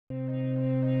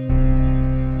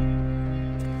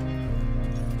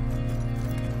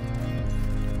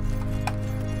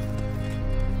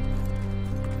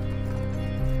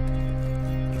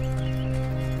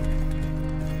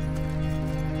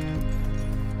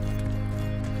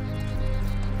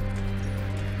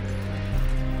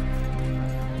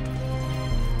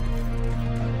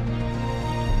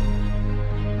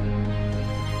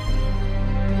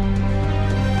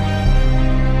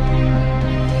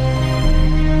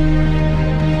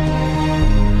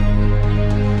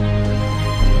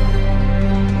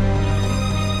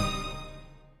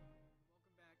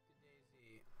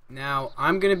Now,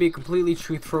 I'm gonna be completely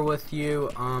truthful with you.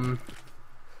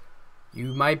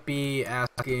 You might be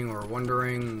asking or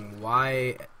wondering,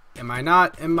 why am I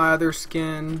not in my other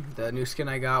skin, the new skin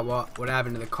I got? What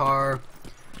happened to the car?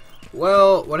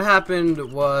 Well, what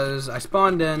happened was I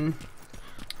spawned in,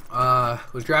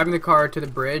 was driving the car to the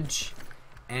bridge,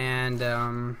 and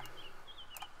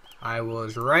I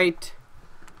was right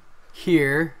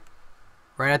here,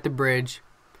 right at the bridge,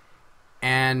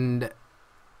 and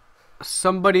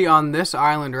somebody on this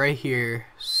island right here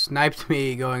sniped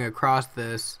me going across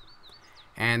this.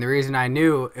 And the reason I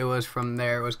knew it was from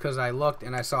there was because I looked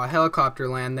and I saw a helicopter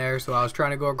land there. So I was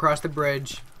trying to go across the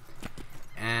bridge,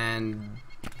 and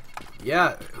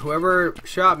yeah, whoever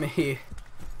shot me,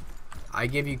 I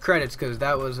give you credits, because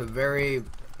that was a very,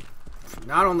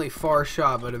 not only far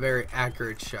shot, but a very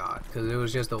accurate shot, because it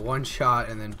was just a one shot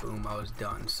and then boom, I was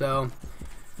done. So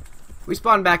we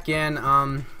spawned back in.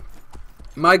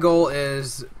 My goal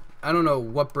is, I don't know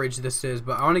what bridge this is,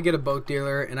 but I want to get a boat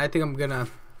dealer, and I think I'm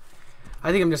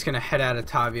just gonna head out of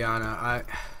Taviana.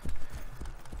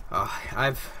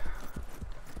 I've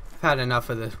had enough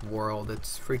of this world.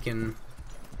 It's freaking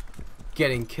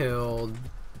getting killed,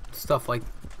 stuff like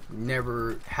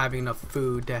never having enough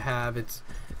food to have. It's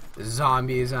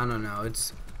zombies. I don't know.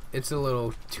 It's a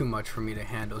little too much for me to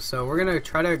handle. So we're gonna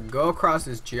try to go across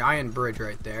this giant bridge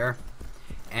right there.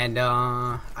 And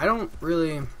I don't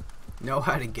really know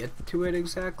how to get to it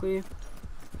exactly,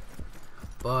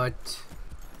 but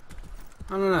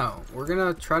I don't know. We're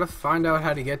gonna try to find out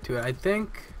how to get to it. I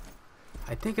think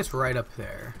it's right up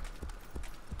there.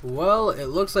 Well, it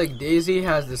looks like Daisy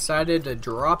has decided to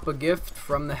drop a gift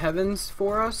from the heavens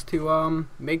for us to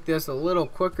make this a little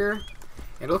quicker.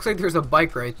 It looks like there's a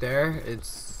bike right there.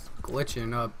 It's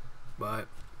glitching up, but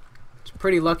it's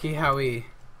pretty lucky how we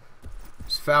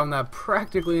found that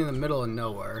practically in the middle of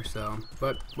nowhere. So,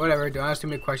 but whatever, don't ask too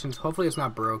many questions. Hopefully it's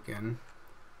not broken.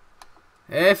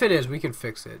 If it is, we can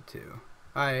fix it too.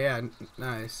 Alright, yeah,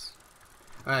 nice.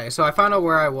 Alright, so I found out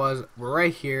where I was. We're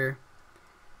right here.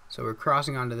 So we're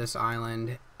crossing onto this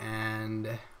island,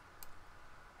 and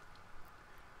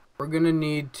we're gonna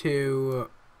need to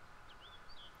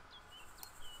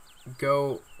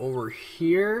go over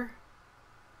here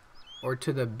or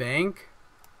to the bank.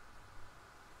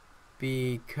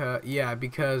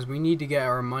 Because we need to get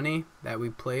our money that we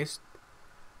placed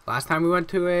last time we went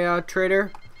to a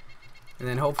trader, and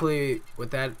then hopefully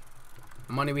with that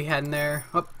money we had in there,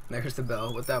 there's the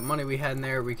bell. With that money we had in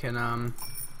there, we can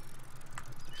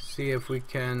see if we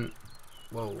can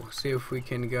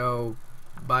go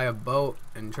buy a boat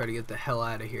and try to get the hell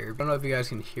out of here. I don't know if you guys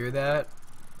can hear that,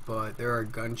 but there are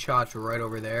gunshots right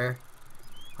over there.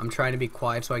 I'm trying to be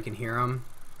quiet so I can hear them.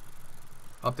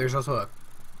 There's also a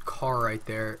car right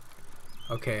there.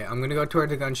 Okay, I'm gonna go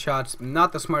toward the gunshots.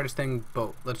 Not the smartest thing,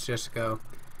 but let's just go.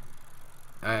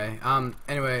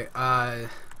 Anyway,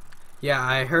 yeah,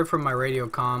 I heard from my radio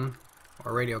comm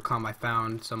I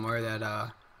found somewhere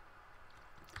that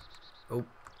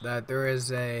that there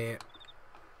is a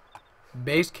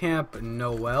base camp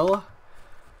Noel,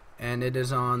 and it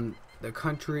is on the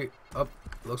country.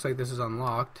 Looks like this is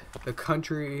unlocked. The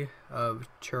country of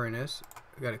Churinus.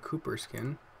 I got a Cooper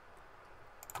skin.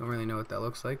 Don't really know what that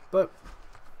looks like, but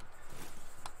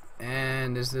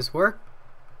and does this work?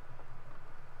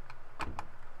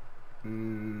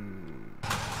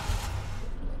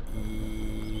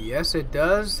 Yes, it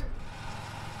does,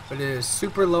 but it is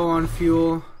super low on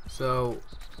fuel, so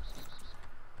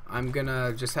I'm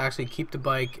gonna just actually keep the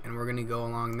bike and we're gonna go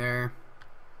along there.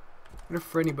 I wonder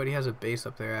if anybody has a base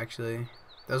up there. Actually,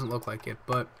 doesn't look like it,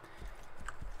 but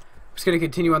I'm just gonna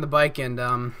continue on the bike and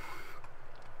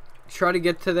try to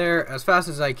get to there as fast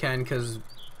as I can, because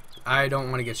I don't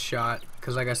want to get shot,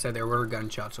 because like I said, there were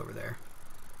gunshots over there.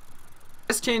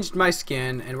 I just changed my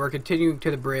skin and we're continuing to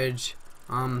the bridge.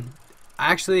 I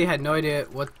actually had no idea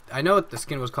I know what the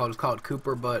skin was called. It was called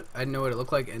Cooper, but I didn't know what it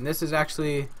looked like. And this is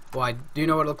actually, well, I do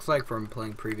know what it looks like from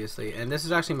playing previously, and this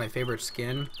is actually my favorite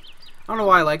skin. I don't know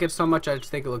why I like it so much. I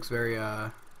just think it looks very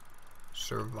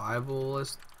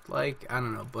survivalist like. I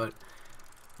don't know, but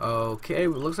okay, it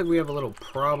looks like we have a little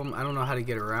problem. I don't know how to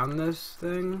get around this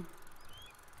thing.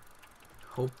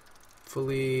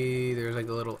 Hopefully there's like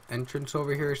a little entrance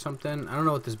over here or something. I don't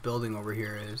know what this building over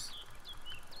here is.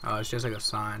 Oh, it's just like a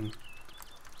sign.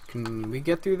 Can we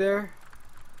get through there?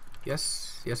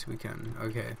 Yes, yes we can.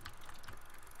 Okay.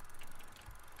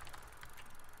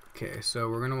 Okay, so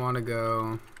we're gonna want to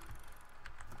go.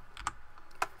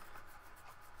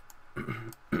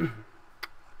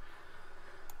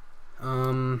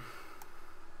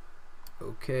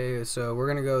 Okay, so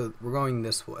we're going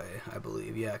this way, I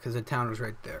believe. Yeah, because the town was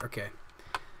right there. Okay.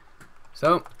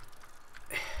 So,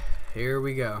 here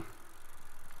we go.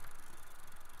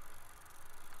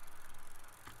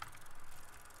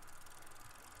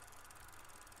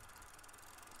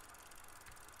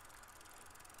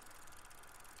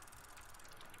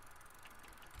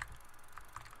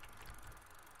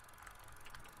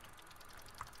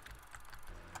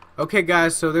 Okay,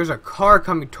 guys, so there's a car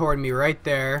coming toward me right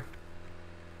there.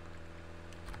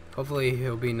 Hopefully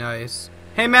he'll be nice.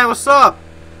 Hey man, what's up?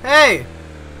 Hey!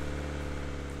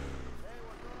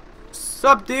 What's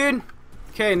up, dude?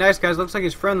 Okay, nice guys, looks like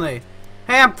he's friendly.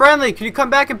 Hey, I'm friendly, can you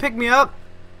come back and pick me up?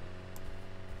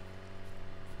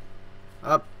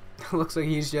 Up. Looks like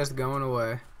he's just going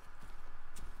away.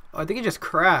 Oh, I think he just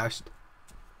crashed.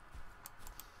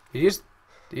 Did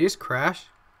he just crash?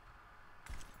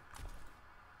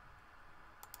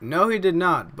 No, he did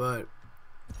not, but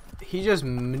he just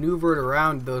maneuvered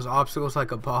around those obstacles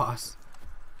like a boss.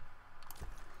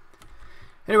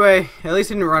 Anyway, at least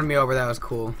he didn't run me over. That was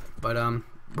cool. But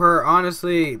we're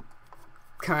honestly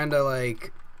kind of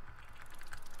like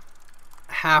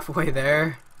halfway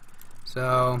there,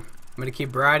 so I'm gonna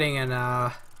keep riding. And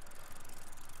I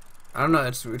don't know,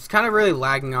 it's kind of really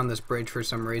lagging on this bridge for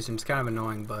some reason. It's kind of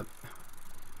annoying, but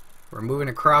we're moving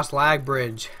across lag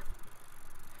bridge.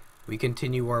 We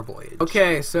continue our voyage.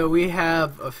 Okay, so we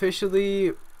have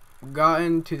officially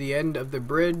gotten to the end of the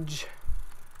bridge.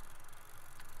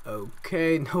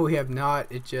 Okay, no we have not.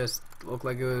 It just looked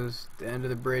like it was the end of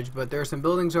the bridge, but there are some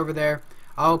buildings over there.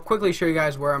 I'll quickly show you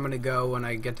guys where I'm going to go when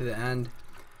I get to the end.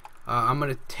 I'm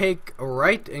going to take a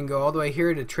right and go all the way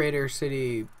here to Trader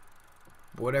City,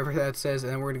 whatever that says,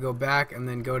 and then we're going to go back and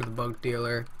then go to the bunk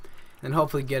dealer and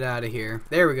hopefully get out of here.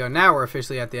 There we go. Now we're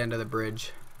officially at the end of the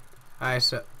bridge. Alright,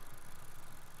 so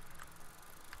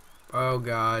oh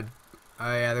god.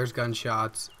 Oh yeah, there's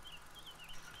gunshots.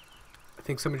 I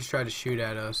think somebody just tried to shoot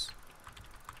at us.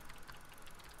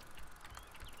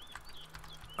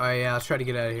 Oh yeah, let's try to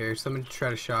get out of here. Somebody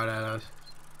tried to shot at us.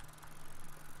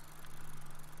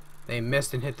 They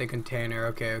missed and hit the container.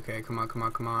 Okay, okay, come on, come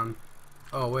on, come on.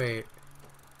 Oh wait.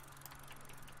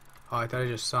 Oh, I thought I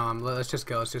just saw him. Let's just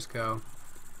go, let's just go.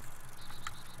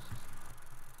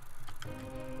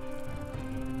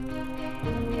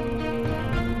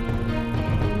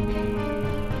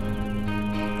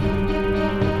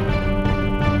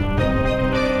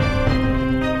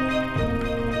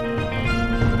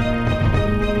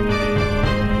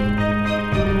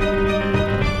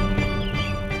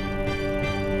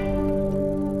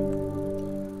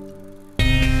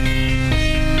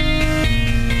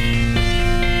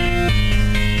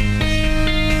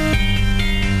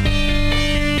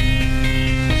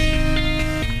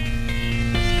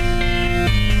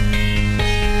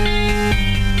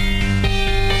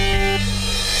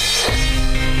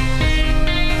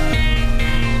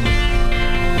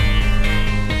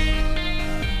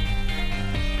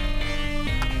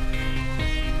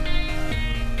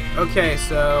 Okay,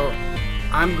 so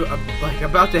I'm like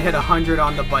about to hit 100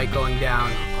 on the bike going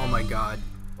down. Oh my god.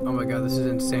 Oh my god, this is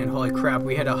insane. Holy crap,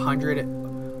 we hit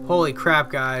 100. Holy crap,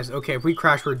 guys. Okay, if we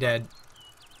crash, we're dead.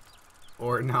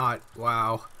 Or not.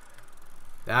 Wow.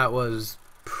 That was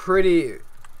pretty...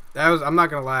 I'm not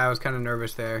gonna lie, I was kind of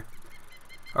nervous there.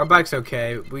 Our bike's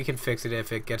okay. We can fix it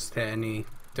if it gets to any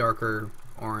darker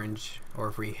orange, or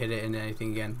if we hit it into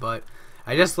anything again. But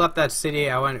I just left that city.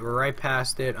 I went right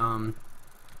past it.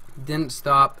 Didn't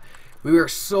stop. We were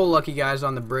so lucky, guys,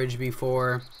 on the bridge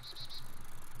before,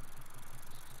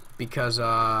 because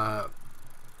that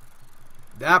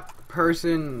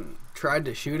person tried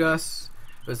to shoot us.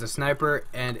 It was a sniper,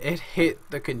 and it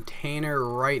hit the container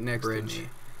right next to me.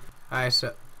 I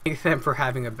so thank them for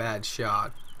having a bad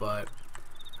shot, but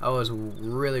I was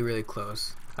really, really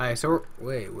close. Alright, so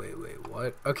wait,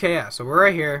 what? Okay, yeah, so we're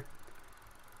right here.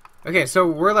 Okay, so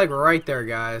we're like right there,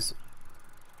 guys,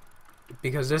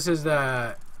 because this is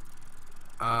the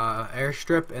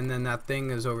airstrip, and then that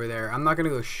thing is over there. I'm not gonna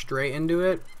go straight into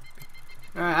it.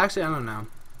 Actually, I don't know.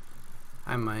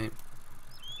 I might.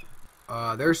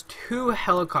 There's two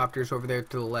helicopters over there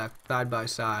to the left, side by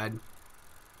side.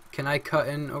 Can I cut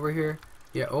in over here?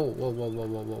 Yeah. Oh, whoa, whoa, whoa,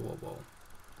 whoa, whoa, whoa, whoa.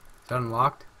 Is that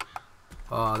unlocked?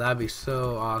 Oh, that'd be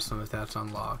so awesome if that's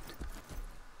unlocked.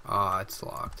 Ah, it's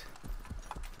locked.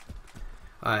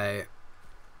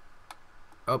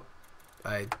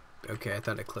 Okay, I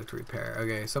thought I clicked repair.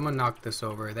 Okay, someone knocked this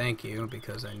over. Thank you,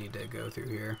 because I need to go through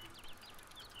here.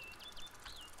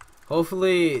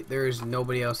 Hopefully, there's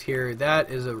nobody else here. That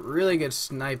is a really good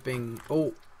sniping.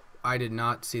 Oh, I did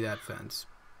not see that fence.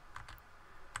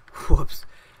 Whoops.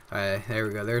 Alright, there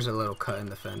we go. There's a little cut in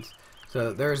the fence.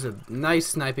 So, there's a nice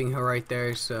sniping hill right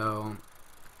there, so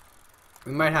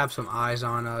we might have some eyes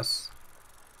on us.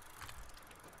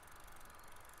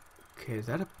 Okay, is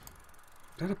that a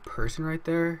person right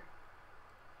there?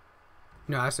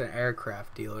 No, that's an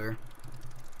aircraft dealer.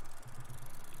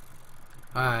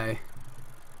 Hi.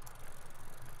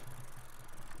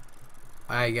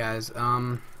 Alright guys,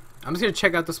 I'm just gonna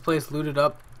check out this place, loot it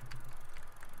up,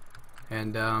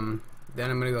 and then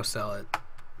I'm gonna go sell it.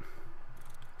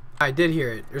 I did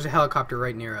hear it. There's a helicopter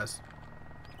right near us.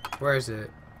 Where is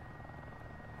it?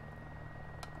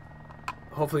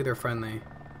 Hopefully they're friendly.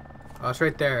 Oh, it's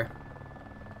right there.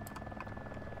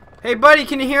 Hey buddy,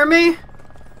 can you hear me?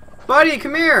 Buddy,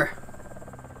 come here!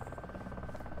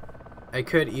 I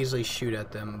could easily shoot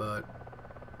at them, but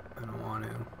I don't want to.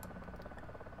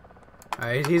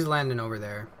 Alright, he's landing over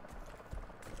there.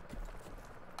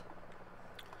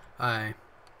 Alright.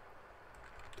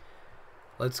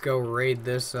 Let's go raid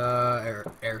this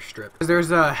airstrip. There's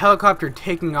a helicopter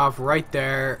taking off right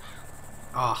there.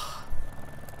 Oh.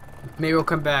 Maybe we'll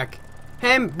come back.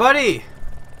 Hey, buddy!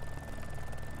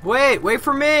 Wait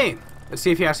for me! Let's see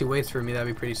if he actually waits for me.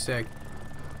 That'd be pretty sick.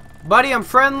 Buddy, I'm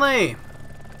friendly!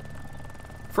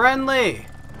 Friendly!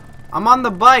 I'm on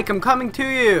the bike. I'm coming to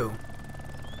you.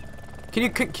 Can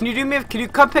you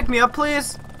come pick me up,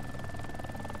 please?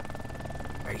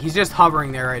 Right, he's just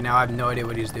hovering there right now. I have no idea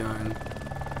what he's doing.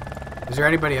 Is there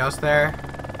anybody else there?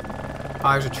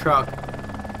 Oh, there's a truck.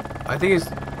 I think he's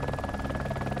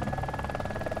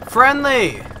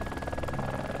friendly.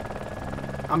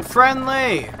 I'm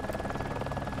friendly.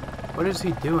 What is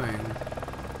he doing?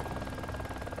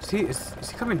 Is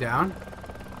he coming down?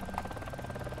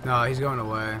 No, he's going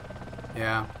away.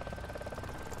 Yeah.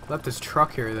 Left his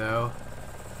truck here though.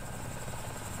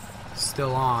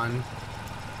 Still on.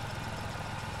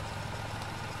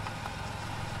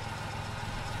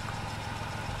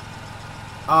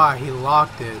 Ah, he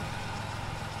locked it.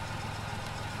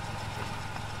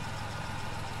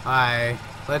 Alright,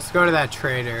 let's go to that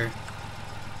trader.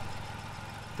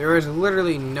 There was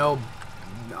literally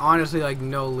honestly, like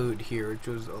no loot here, which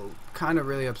was kind of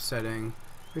really upsetting.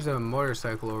 There's a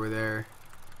motorcycle over there.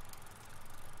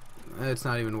 It's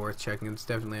not even worth checking. It's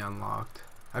definitely unlocked.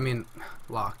 I mean,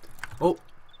 locked. Oh.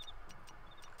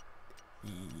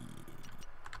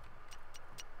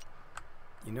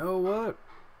 You know what?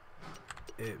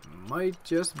 It might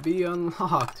just be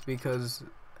unlocked because...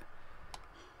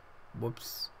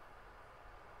 Whoops.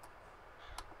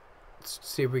 Let's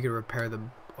see if we can repair the...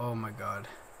 Oh my god.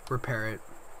 Repair it.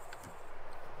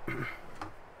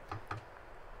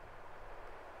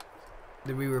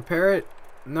 Did we repair it?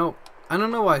 Nope. I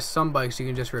don't know why some bikes you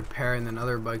can just repair and then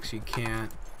other bikes you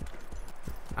can't.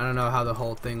 I don't know how the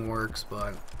whole thing works,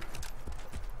 but...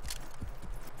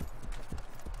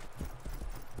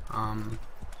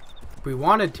 If we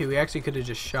wanted to, we actually could have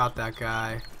just shot that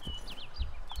guy.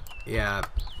 Yeah,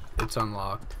 it's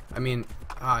unlocked. I mean,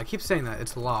 I keep saying that.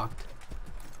 It's locked.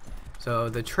 So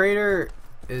the trader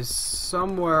is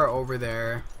somewhere over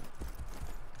there.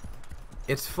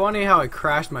 It's funny how I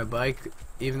crashed my bike,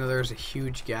 even though there's a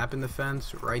huge gap in the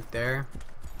fence right there.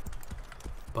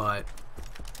 But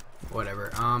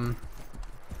whatever.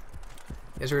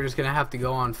 Guess we're just gonna have to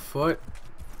go on foot.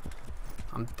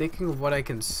 I'm thinking of what I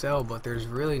can sell, but there's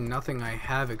really nothing I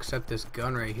have except this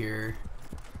gun right here.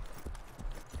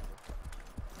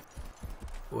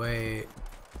 Wait,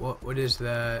 what is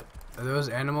that? Are those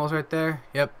animals right there?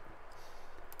 Yep.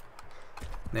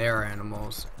 They are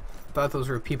animals. I thought those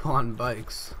were people on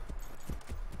bikes.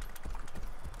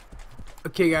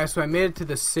 Okay guys, so I made it to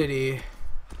the city.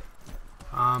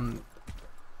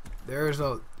 There's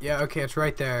a... Yeah, okay, it's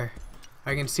right there.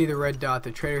 I can see the red dot.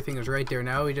 The trader thing is right there.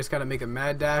 Now we just gotta make a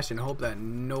mad dash and hope that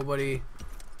nobody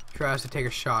tries to take a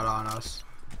shot on us.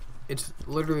 It's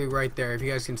literally right there. If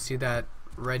you guys can see that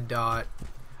red dot.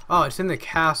 Oh, it's in the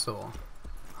castle.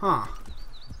 Huh.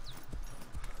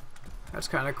 That's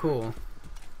kind of cool.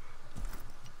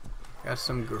 Got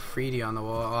some graffiti on the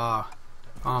wall.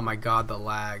 Oh my god, the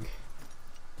lag.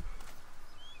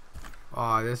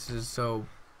 Oh, this is so...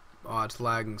 Oh, it's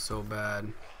lagging so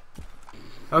bad.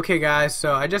 Okay guys,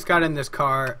 so I just got in this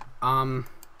car.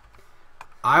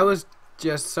 I was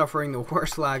just suffering the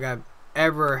worst lag I've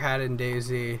ever had in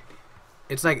DayZ.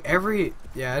 It's like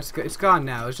yeah, it's gone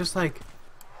now. It's just like,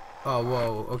 oh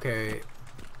whoa, okay.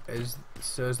 Is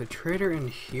the trader in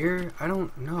here? I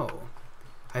don't know.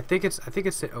 I think it's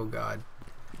oh god.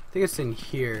 I think it's in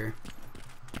here.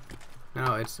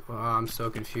 No, it's oh, I'm so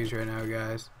confused right now,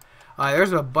 guys.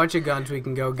 There's a bunch of guns we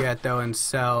can go get though and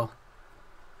sell.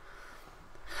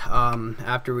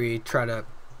 After we try to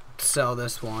sell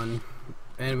this one,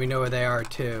 and we know where they are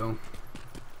too.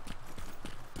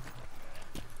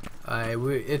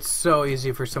 It's so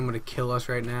easy for someone to kill us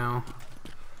right now.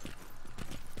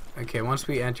 Okay, once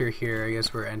we enter here, I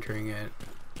guess we're entering it.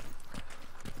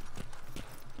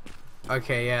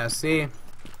 Okay, yeah, see?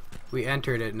 We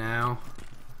entered it now.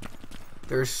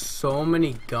 There's so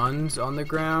many guns on the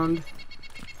ground.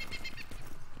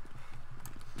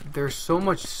 There's so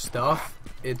much stuff.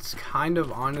 It's kind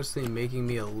of honestly making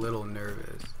me a little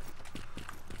nervous.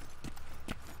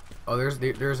 Oh,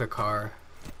 there's a car.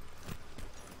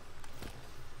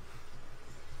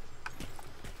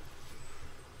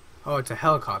 Oh, it's a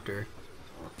helicopter.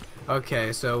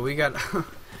 Okay, so we got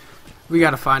we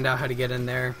gotta find out how to get in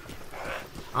there.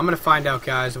 I'm gonna find out,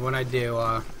 guys. When I do,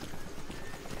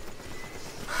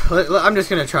 I'm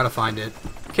just gonna try to find it.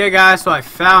 Okay, guys, so I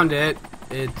found it.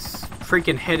 It's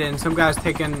freaking hidden. Some guys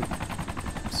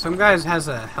has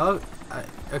a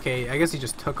okay, I guess he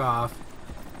just took off.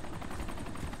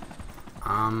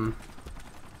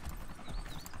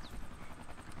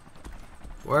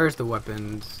 Where's the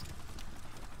weapons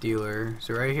dealer? Is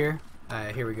it right here?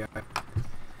 Here we go.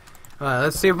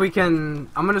 Let's see if we can.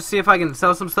 I'm gonna see if I can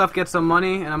sell some stuff, get some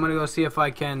money, and I'm gonna go see if I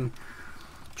can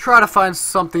try to find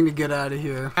something to get out of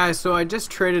here. Guys, so I just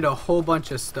traded a whole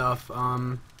bunch of stuff.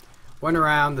 Went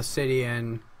around the city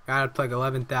and got up to like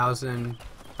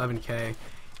 11K,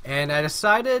 and I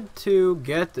decided to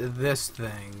get this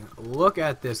thing. Look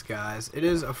at this, guys. It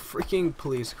is a freaking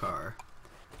police car.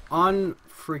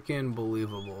 Unfreaking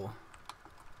believable.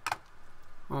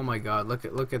 Oh my god,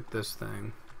 look at this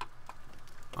thing.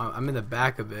 I'm in the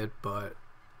back of it, but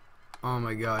oh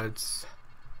my god, it's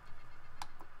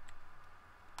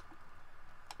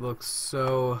looks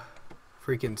so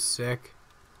freaking sick.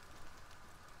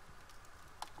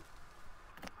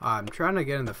 I'm trying to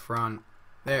get in the front.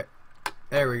 There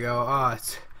we go. Oh,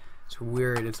 it's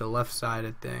weird. It's a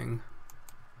left-sided thing.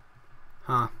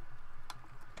 Huh.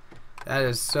 That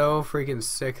is so freaking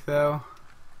sick, though.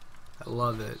 I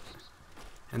love it.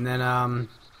 And then I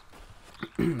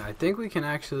think we can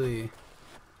actually.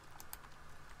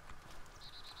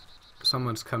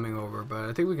 Someone's coming over, but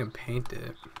I think we can paint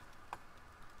it.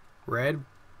 Red,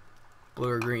 blue,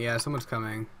 or green. Yeah, someone's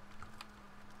coming.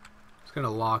 Just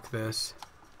gonna lock this.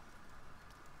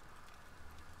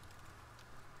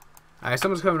 Alright,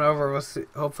 someone's coming over. We'll see.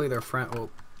 Hopefully they're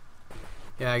well,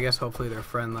 yeah, I guess hopefully they're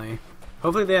friendly.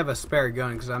 Hopefully they have a spare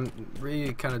gun, because I'm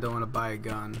really kind of don't want to buy a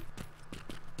gun.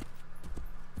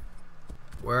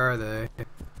 Where are they?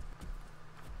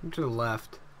 To the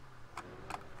left.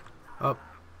 Oh.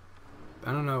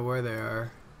 I don't know where they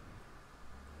are.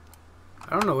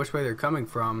 I don't know which way they're coming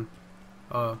from.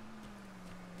 Oh.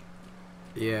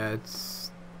 Yeah, it's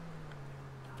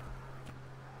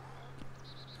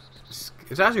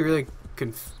actually really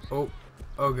oh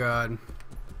god.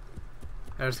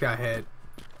 I just got hit.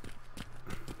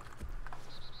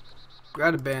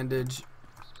 Grab a bandage.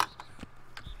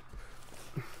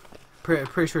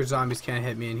 Pretty sure zombies can't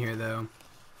hit me in here though.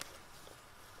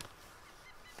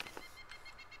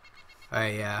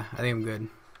 Alright, yeah, I think I'm good.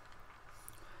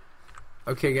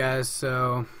 Okay guys,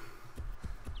 so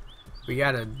we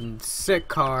got a sick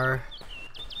car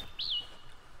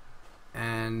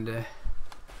and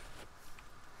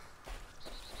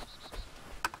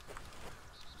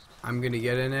I'm gonna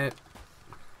get in it.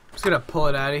 I'm just gonna pull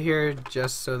it out of here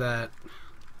just so that.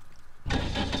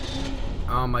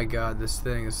 Oh my god, this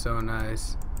thing is so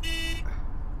nice.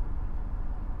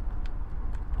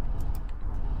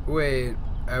 Wait,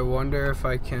 I wonder if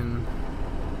I can.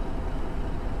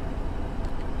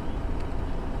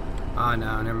 Oh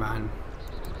no, never mind.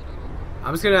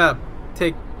 I'm just gonna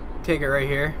take it right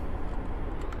here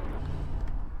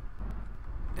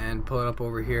and pull it up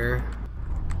over here.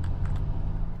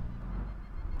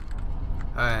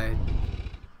 Alright.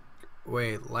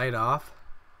 Wait, light off?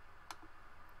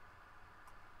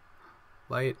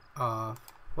 Light off.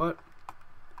 What?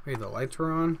 Wait, the lights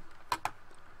were on?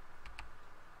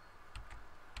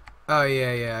 Oh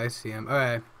yeah, I see him.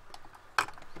 Alright.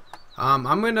 I'm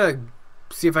gonna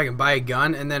see if I can buy a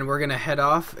gun, and then we're gonna head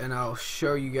off, and I'll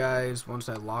show you guys once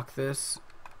I lock this.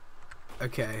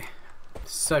 Okay.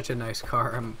 Such a nice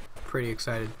car. I'm pretty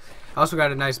excited. I also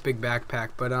got a nice big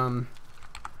backpack, but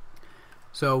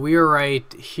so we are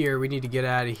right here. We need to get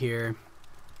out of here.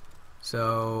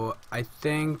 So I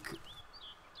think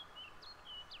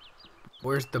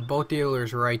where's the boat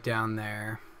dealer's right down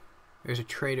there. There's a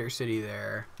trader city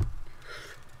there.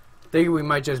 I think we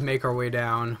might just make our way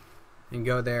down and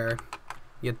go there,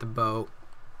 get the boat.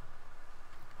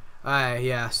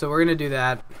 Yeah, so we're gonna do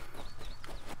that.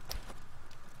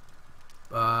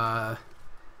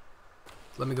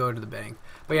 Let me go to the bank.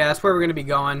 But yeah, that's where we're gonna be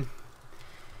going,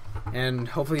 and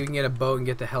hopefully we can get a boat and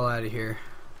get the hell out of here.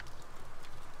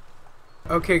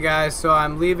 Okay guys, so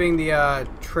I'm leaving the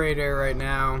trader right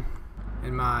now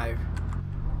in my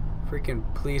freaking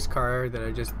police car that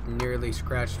I just nearly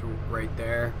scratched right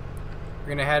there. We're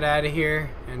gonna head out of here,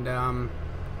 and we're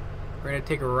gonna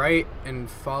take a right and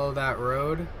follow that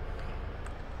road,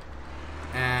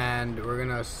 and we're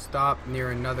gonna stop near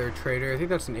another trader. I think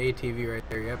that's an ATV right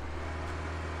there. Yep.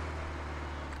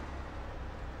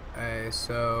 Okay,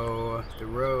 so the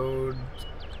road,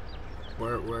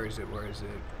 where is it?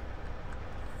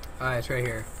 It's right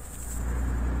here.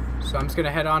 So I'm just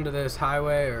gonna head onto this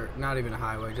highway, or not even a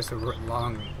highway, just a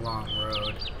long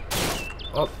road.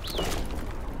 Oh,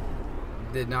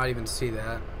 did not even see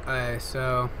that. Okay,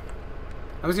 so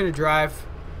I'm just gonna drive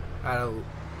at a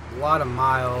lot of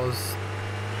miles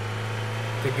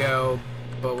to go,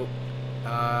 but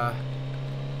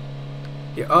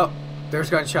yeah. Oh, there's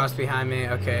gunshots behind me.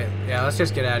 Okay, yeah, let's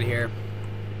just get out of here.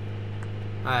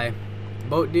 Hi,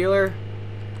 boat dealer.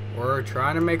 We're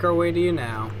trying to make our way to you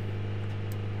now.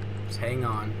 Just hang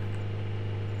on.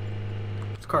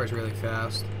 This car is really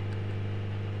fast.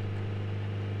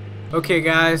 Okay,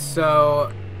 guys,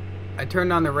 so I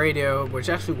turned on the radio, which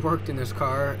actually worked in this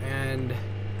car, and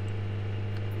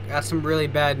got some really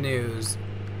bad news.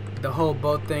 The whole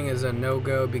boat thing is a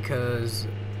no-go because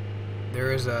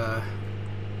there is the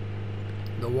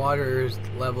water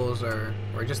levels or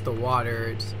just the water,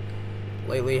 it's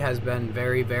lately has been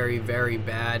very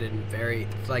bad, and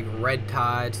it's like red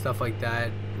tide, stuff like that,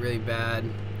 really bad.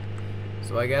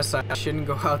 So I guess I shouldn't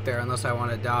go out there unless I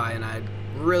want to die, and I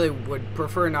really would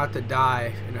prefer not to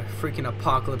die in a freaking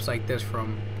apocalypse like this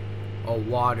from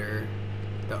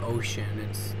the ocean.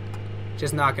 It's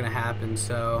just not gonna happen.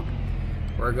 So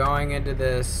we're going into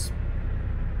this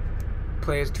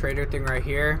trader thing right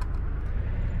here.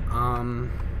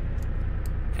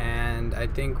 And I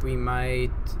think we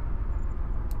might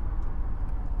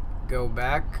go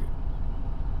back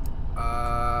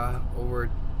over,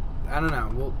 I don't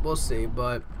know, we'll see,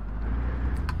 but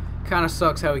kind of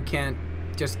sucks how we can't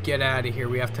just get out of here.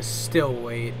 We have to still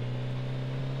wait,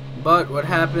 but what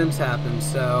happens,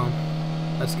 so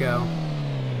let's go.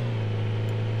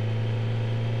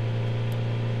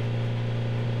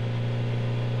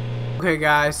 Okay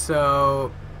guys,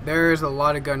 so there's a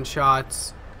lot of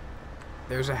gunshots.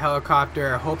 There's a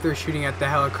helicopter. I hope they're shooting at the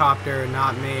helicopter,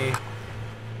 not me.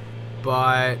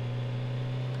 But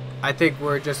I think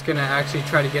we're just gonna actually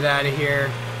try to get out of here.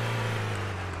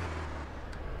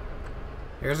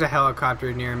 There's a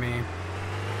helicopter near me.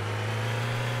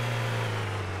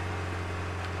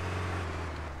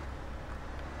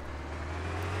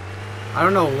 I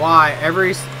don't know why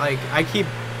I keep,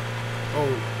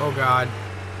 oh god.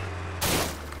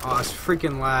 Oh, it's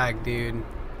freaking lag, dude.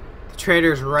 The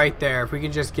trader's right there. If we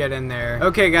can just get in there.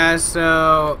 Okay, guys,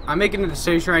 so I'm making a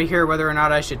decision right here whether or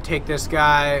not I should take this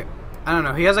guy. I don't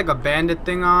know. He has like a bandit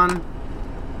thing on,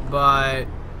 but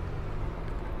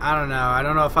I don't know. I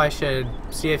don't know if I should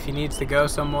see if he needs to go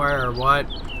somewhere or what,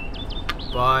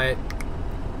 but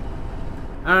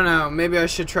I don't know. Maybe I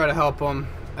should try to help him.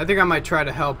 I think I might try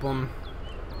to help him.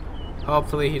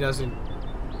 Hopefully he doesn't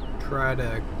try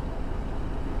to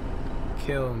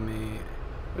kill me.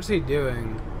 What's he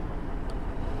doing?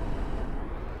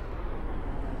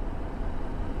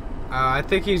 I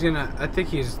think he's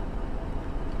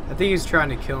trying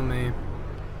to kill me.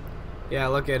 Yeah,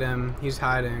 look at him. He's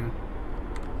hiding.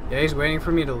 Yeah, he's waiting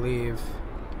for me to leave.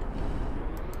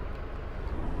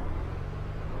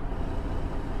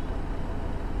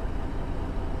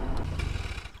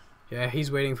 Yeah, he's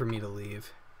waiting for me to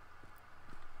leave.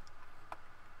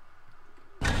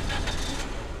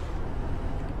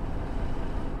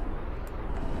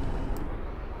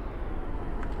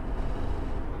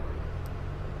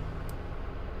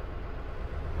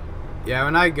 Yeah,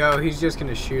 when I go, he's just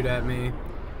gonna shoot at me.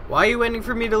 Why are you waiting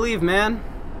for me to leave, man?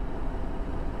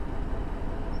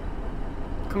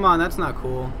 Come on, that's not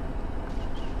cool.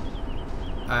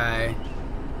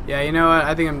 Yeah, you know what?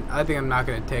 I think I'm not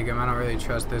gonna take him. I don't really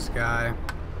trust this guy.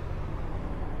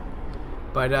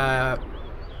 But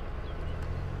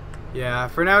yeah,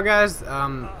 for now, guys.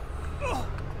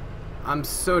 I'm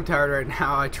so tired right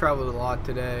now. I traveled a lot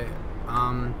today,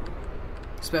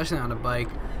 especially on a bike.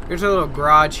 There's a little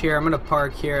garage here. I'm gonna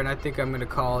park here, and I think I'm gonna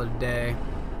call it a day.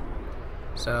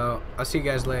 So I'll see you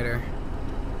guys later,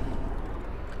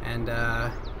 and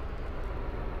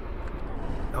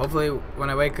hopefully when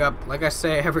I wake up, like I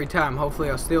say every time, hopefully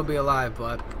I'll still be alive.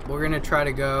 But we're gonna try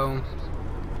to go.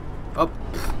 Oh,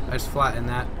 I just flattened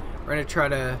that. We're gonna try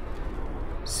to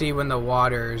see when the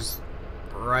water's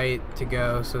right to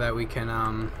go so that we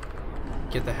can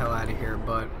get the hell out of here.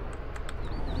 But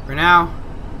for now,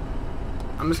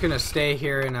 I'm just gonna stay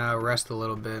here and rest a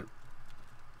little bit.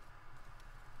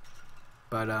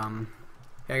 But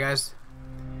yeah, guys,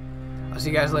 I'll see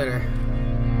you guys later.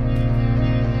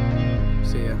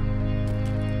 See ya.